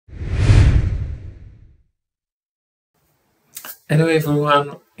Hello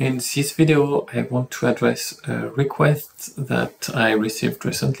everyone, in this video I want to address a request that I received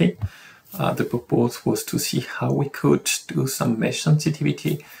recently. The purpose was to see how we could do some mesh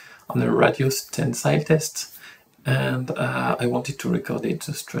sensitivity on a Radioss tensile test, and I wanted to record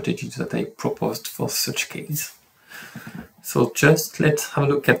the strategy that I proposed for such case. So just let's have a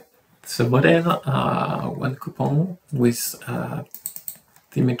look at the model, one coupon with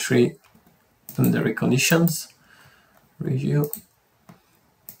symmetry boundary conditions, review,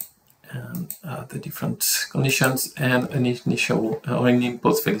 and the different conditions, and an initial or an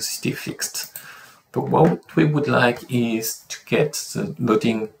impulse velocity fixed. But what we would like is to get the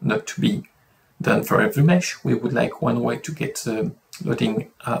loading not to be done for every mesh. We would like one way to get the loading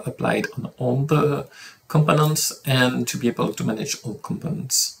applied on all the components and to be able to manage all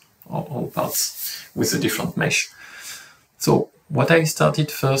components or all parts with a different mesh. So what I started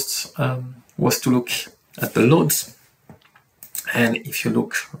first was to look at the loads. And if you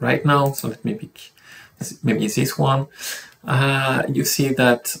look right now, so let me pick maybe this one, you see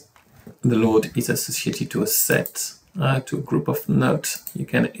that the load is associated to a set, to a group of nodes. You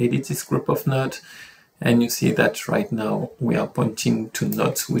can edit this group of nodes, and you see that right now we are pointing to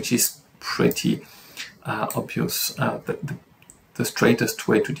nodes, which is pretty obvious. The straightest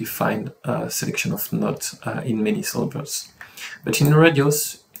way to define a selection of nodes in many solvers. But in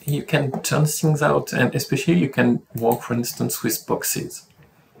Radioss, you can turn things out, and especially you can work, for instance, with boxes.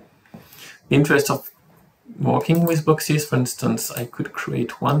 The interest of working with boxes, for instance, I could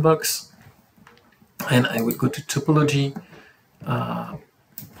create one box, and I will go to topology,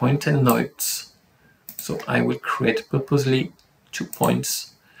 point and nodes. So I will create purposely 2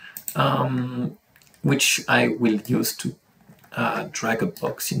 points, which I will use to drag a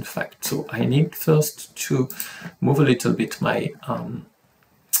box, in fact. So I need first to move a little bit my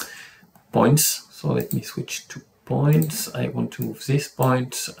points. So let me switch to points. I want to move this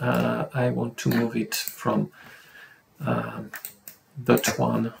point. I want to move it from dot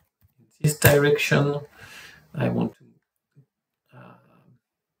 1 in this direction. I want to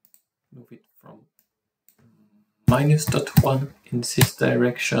move it from minus dot 1 in this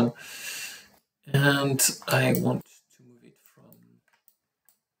direction. And I want to move it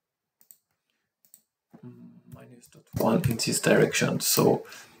from minus dot 1 in this direction. So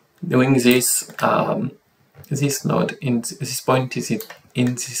doing this, this node in this point is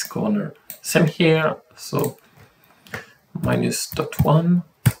in this corner. Same here, so minus dot 1.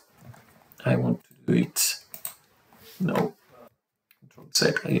 I want to do it. No, Control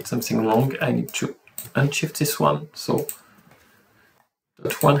Z, I did something wrong. I need to unshift this one. So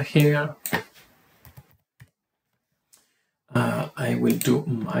dot 1 here. I will do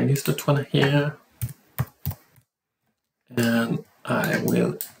minus dot 1 here. And I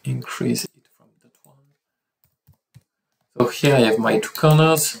will increase it from that one. So here I have my 2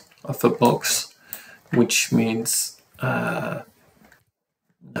 corners of a box, which means now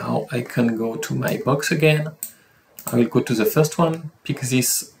I can go to my box again. I will go to the first one, pick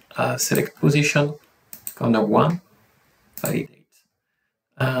this select position, corner 1, validate,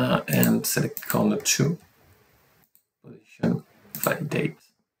 and select corner 2, position, validate,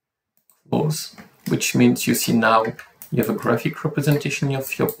 close, which means you see now you have a graphic representation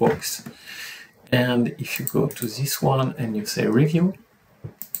of your box. And if you go to this one and you say review,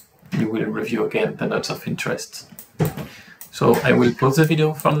 you will review again the nodes of interest. So I will pause the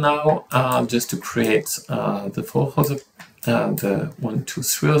video from now just to create the 4 other, the 1, 2,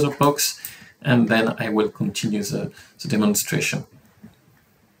 3 other box, and then I will continue the demonstration.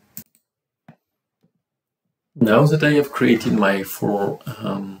 Now that I have created my 4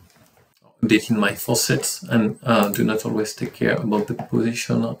 updating my 4 sets, and do not always take care about the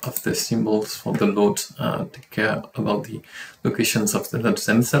position of the symbols for the load, take care about the locations of the nodes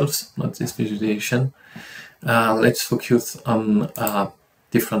themselves, not this visualization. Let's focus on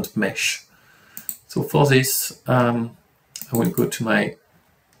different mesh. So for this, I will go to my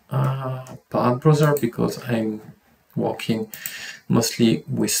part browser because I'm working mostly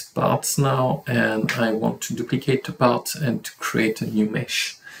with parts now, and I want to duplicate the part and to create a new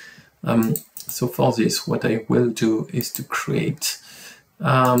mesh. So for this, what I will do is to create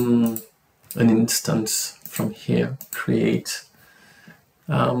an instance from here, create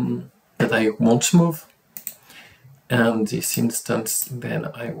that I won't move, and this instance, then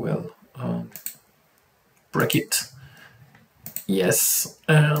I will break it. Yes,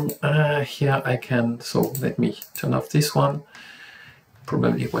 and here I can, so let me turn off this one.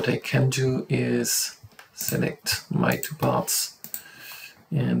 Probably what I can do is select my 2 parts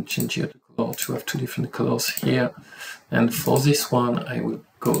and change here the color to have 2 different colors here. And for this one, I will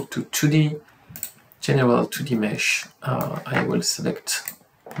go to 2D, general 2D mesh, I will select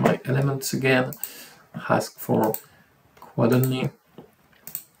my elements again, ask for quad only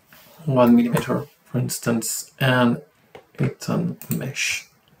 1 millimeter, for instance, and it's on mesh.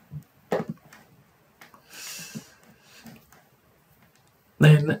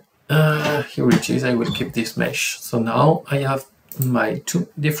 Then here it is, I will keep this mesh. So now I have my two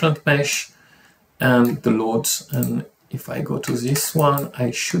different mesh and the loads, and if I go to this one, I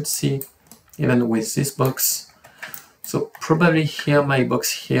should see, even with this box, so probably here my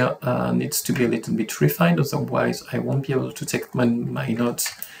box here needs to be a little bit refined, otherwise I won't be able to take my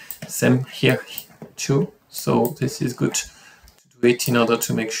nodes. Same here too, so this is good to do it in order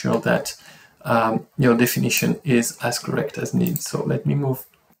to make sure that your definition is as correct as needed. So let me move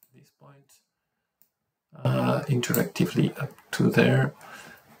this point interactively up to there.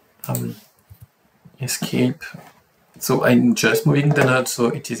 Escape. So I'm just moving the node, so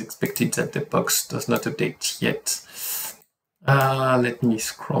it is expected that the box does not update yet. Let me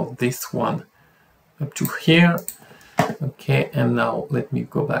scroll this one up to here. Okay, and now let me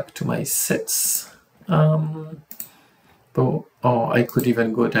go back to my sets. Or I could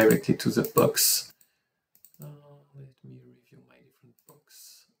even go directly to the box. Let me review my different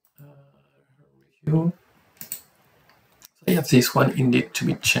box. Review. So I have this one indeed to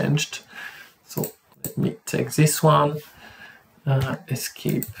be changed. So let me take this one,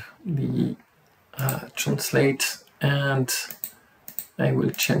 escape the translate, and I will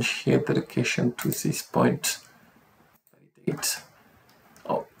change here the location to this point. Validate.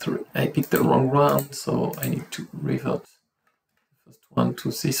 Oh, I picked the wrong one, so I need to revert the first one to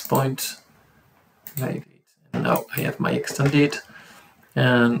this point. Validate. And now I have my extended,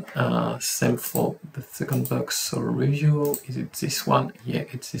 and same for the second box. So review, is it this one? Yeah,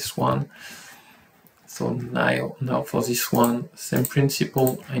 it's this one. So now for this one, same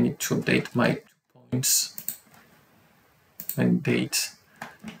principle. I need to update my 2 points and date,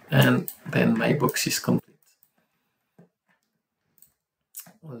 and then my box is complete.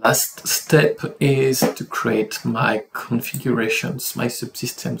 Last step is to create my configurations, my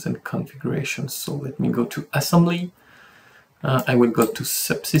subsystems and configurations. So let me go to assembly. I will go to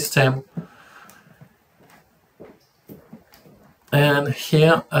subsystem. And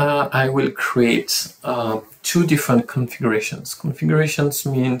here I will create 2 different configurations. Configurations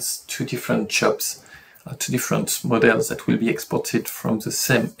means 2 different jobs, 2 different models that will be exported from the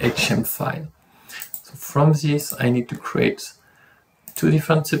same HM file. So from this, I need to create 2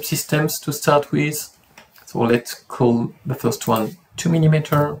 different subsystems to start with. So let's call the first one 2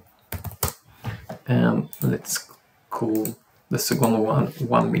 millimeter, and let's call the second one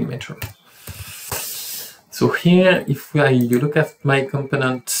 1 millimeter. So here, if you look at my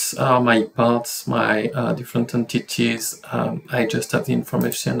components, my parts, my different entities, I just have the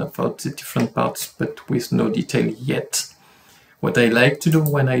information about the different parts, but with no detail yet. What I like to do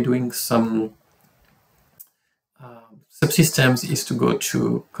when I'm doing some subsystems is to go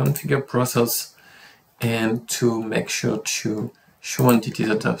to configure process and to make sure to show entities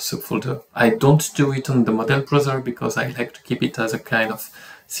at a subfolder. I don't do it on the model browser because I like to keep it as a kind of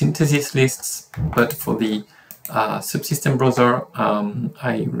synthesis lists, but for the subsystem browser,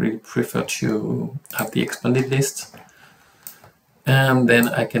 I really prefer to have the expanded list. And then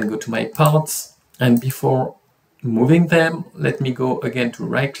I can go to my parts, and before moving them, let me go again to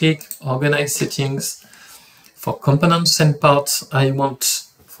right click, organize settings. For components and parts, I want,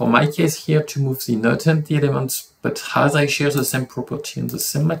 for my case here, to move the nodes and the elements, but as I share the same property and the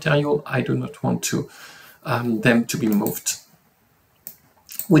same material, I do not want to them to be moved.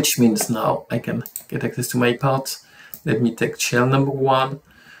 Which means now I can get access to my parts. Let me take shell number 1,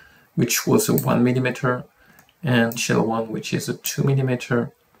 which was a 1 millimeter, and shell 1, which is a 2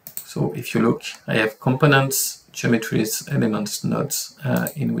 millimeter. So if you look, I have components, geometries, elements, nodes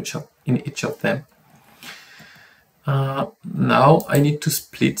in each of them. Now I need to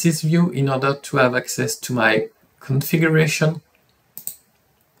split this view in order to have access to my configuration.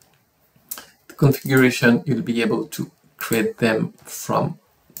 The configuration, you'll be able to create them from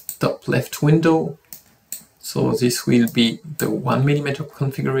top left window. So this will be the 1 millimeter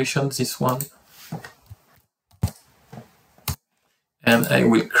configuration, this one. And I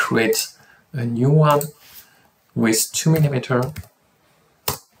will create a new one with 2 millimeter.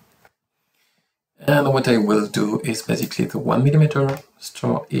 And what I will do is basically the 1 millimeter,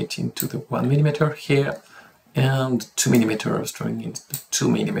 store it into the 1 millimeter here, and 2 millimeter, storing into the 2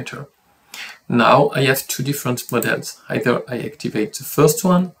 millimeter. Now I have 2 different models. Either I activate the first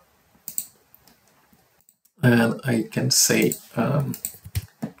one, and I can say,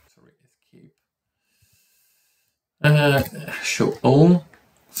 show all.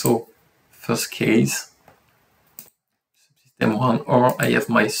 So first case, subsystem 1, or I have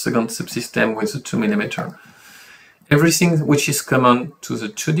my second subsystem with a 2mm. Everything which is common to the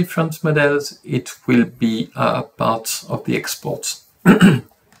two different models, it will be part of the export.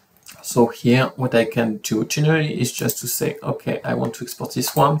 So here, what I can do generally is just to say, okay, I want to export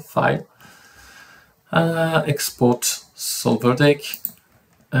this one file, export solver deck,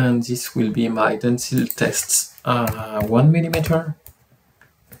 and this will be my tensile tests 1mm.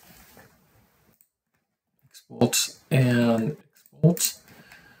 Export and export.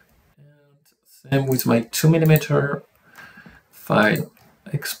 And same with my 2mm file,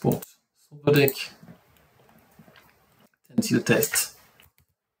 export solver deck, tensile test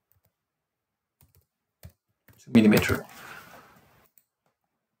 2mm.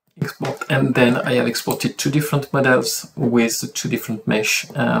 Export, and then I have exported two different models with two different mesh,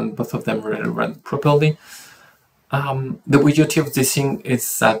 and both of them will run properly. The beauty of this thing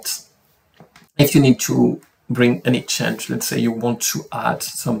is that if you need to bring any change, let's say you want to add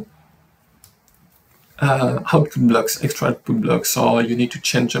some output blocks, extra output blocks, or you need to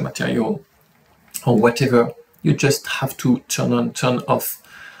change the material or whatever, you just have to turn on, turn off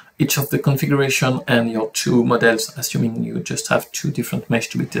each of the configuration, and your two models, assuming you just have two different mesh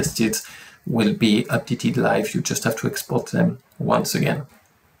to be tested, will be updated live. You just have to export them once again.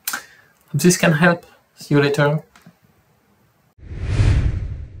 This can help. See you later.